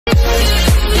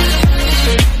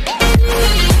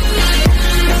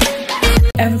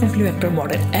film actor,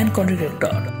 model, and content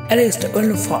creator. Alyx is well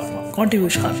known for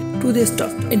contribution to the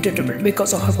stock entertainment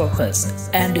because of her performance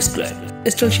and display.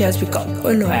 Still, she has become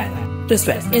well known and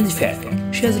respected in the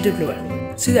field. She has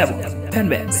developed sizable fan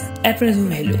base, advertising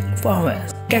value,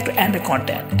 performance, character, and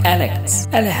content.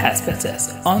 Alyx has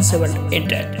success on several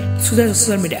internet,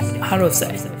 social media, her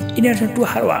website. In addition to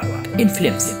her work in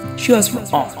films, she was born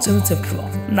on 7 September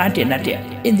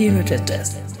 1998 in the United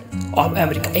States of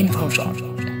America in Information.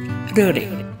 Regarding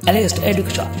Alyx's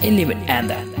education in Libya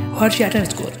and where she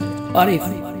attended school, or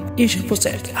if she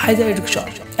possessed higher education,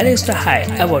 Alyx height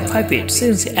about 5 feet 6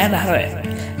 inches and her weight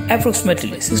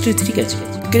approximately 63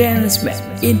 kg. Career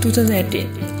announcement in 2018,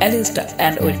 Alyx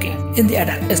and Wiki in the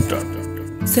adult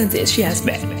store. Since this, she has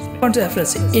made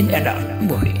content in adult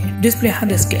movie, display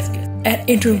her skills and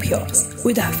interviews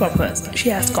with her performance. She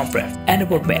has compared and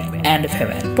both men and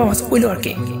female performance while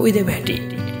working with a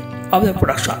variety of the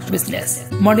production business,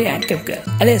 model and chemical.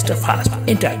 Alyx first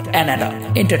entered an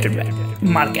adult entertainment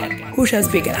market, who has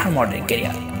begun her modeling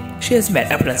career. She has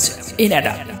made appearances in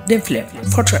adult, then film,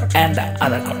 photo, and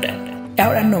other content.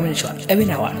 Award and nomination: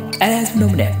 AVN Award. Alyx has been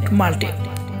nominated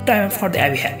multiple times for the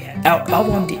AVN Award,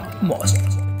 won the most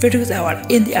prestigious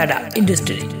award in the adult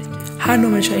industry. Her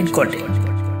nomination included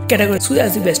category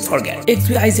as the best for girl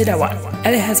XIBZ Award.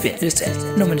 Alyx has been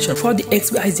received nomination for the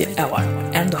XIBZ Award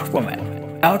and the Woman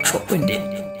Award show in the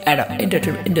adult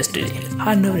entertainment industry.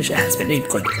 Her nomination has been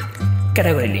included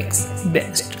category links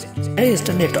best. Alyx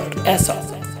NetWorth as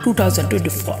of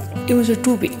 2024 it was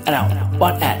to be around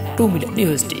 1.2 million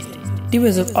USD. The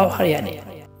measures of her yearly,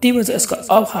 the measures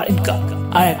of her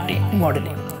income are acting,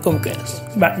 modeling, communications,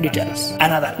 bank details,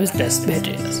 and other business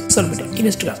materials. Social media,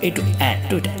 Instagram, YouTube, and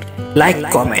Twitter. Like,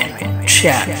 comment,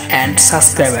 share, and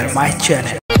subscribe my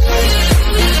channel.